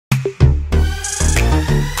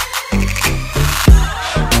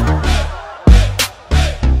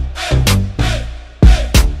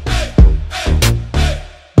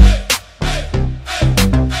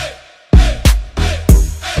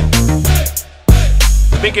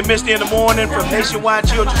Mick and Misty in the morning from Nationwide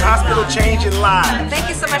Children's Hospital, changing lives. Thank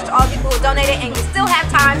you so much to all the people who donated, and you still have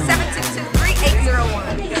time.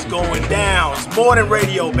 722-3801. It's going down. It's more than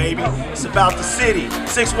radio, baby. It's about the city.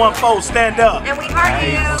 614, stand up. And we heard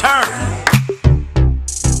you. Turn.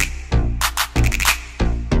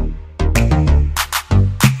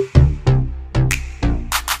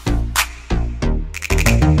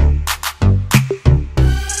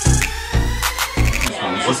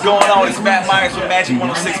 What's going on? It's Matt Myers from Magic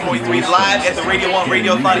 106.3 live at the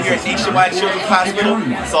Radiothon here at Nationwide Children's Hospital.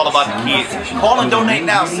 It's all about the kids. Call and donate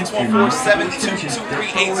now,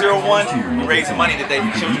 614-722-3801. We're raising money today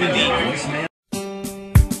for children in need.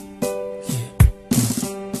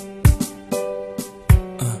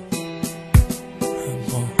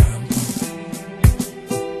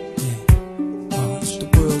 It's the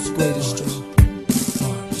world's greatest.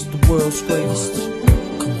 It's the world's greatest.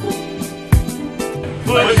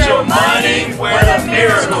 Put your money where the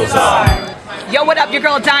miracles are. Yo, what up? Your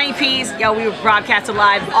girl Dying Peas. Yo, we were broadcasting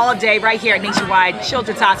live all day right here at Nationwide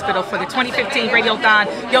Children's Hospital for the 2015 Radiothon.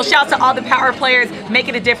 Yo, shout out to all the power players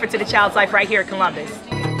making a difference in a child's life right here in Columbus.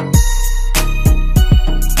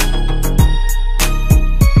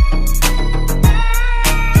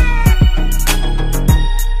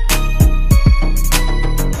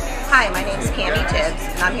 Hi, my name is Cammie Tibbs,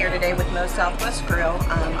 and I'm here today with Mo Southwest Grill.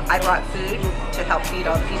 I brought food to help feed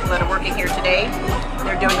all the people that are working here today.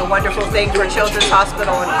 They're doing a wonderful thing for Children's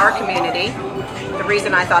Hospital in our community. The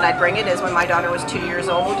reason I thought I'd bring it is when my daughter was 2 years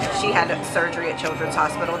old, she had surgery at Children's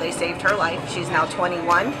Hospital. They saved her life. She's now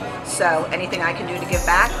 21, so anything I can do to give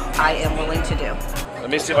back, I am willing to do. Let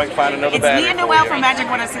me see if I can find another battery. It's Mia Noel from Magic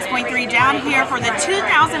 106.3 down here for the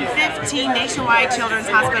 2015 Nationwide Children's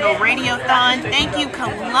Hospital Radiothon. Thank you,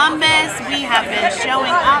 Columbus. We have been showing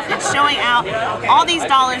up and showing out. All these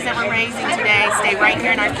dollars that we're raising today stay right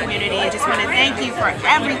here in our community. I just want to thank you for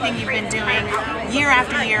everything you've been doing year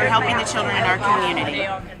after year, helping the children in our community.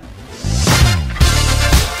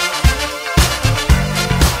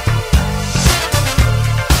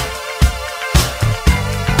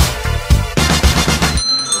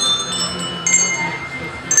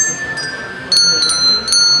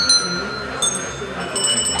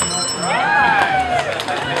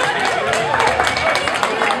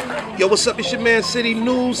 Yo, what's up? It's your man City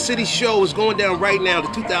News. City Show is going down right now. The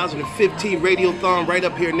 2015 Radiothon right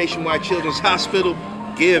up here at Nationwide Children's Hospital.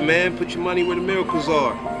 Give, man. Put your money where the miracles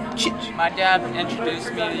are. My dad introduced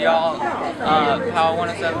me to y'all, Power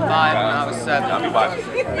 107.5 when I was 7.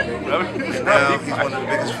 Now he's one of the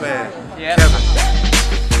biggest fans. Yeah. Kevin.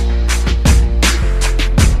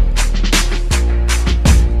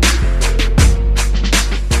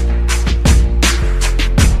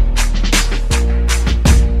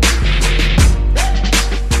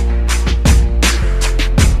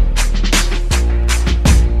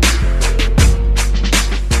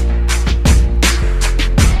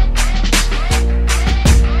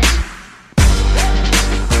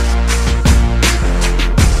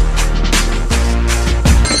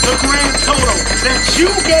 That you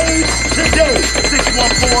gave today.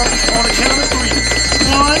 614 on the count of 3.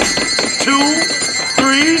 1, 2,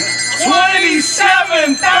 3.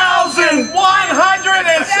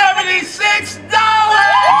 $27,176.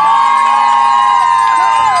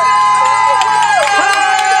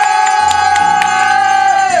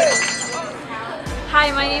 Hi,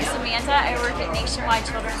 my name is Samantha. I work at Nationwide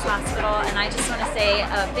Children's Hospital, and I just want to say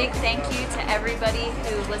a big thank you to everybody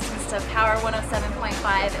who listens to Power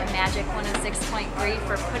 107.5 and Magic 106.3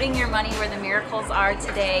 for putting your money where the miracles are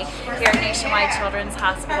today here at Nationwide Children's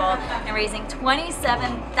Hospital and raising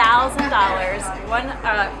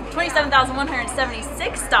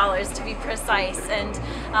 $27,176 to be precise. And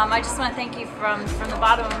I just want to thank you from the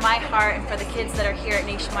bottom of my heart and for the kids that are here at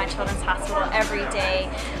Nationwide Children's Hospital every day.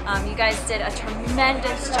 You guys did a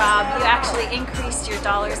tremendous job. You actually increased your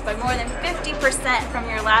dollars by more than 50% from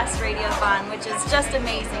your last Radiothon, which is just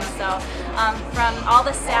amazing. So from all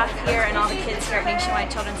the staff here and all the kids here at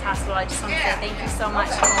Nationwide Children's Hospital, I just want to say thank you so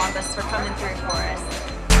much, Columbus, for coming through for us.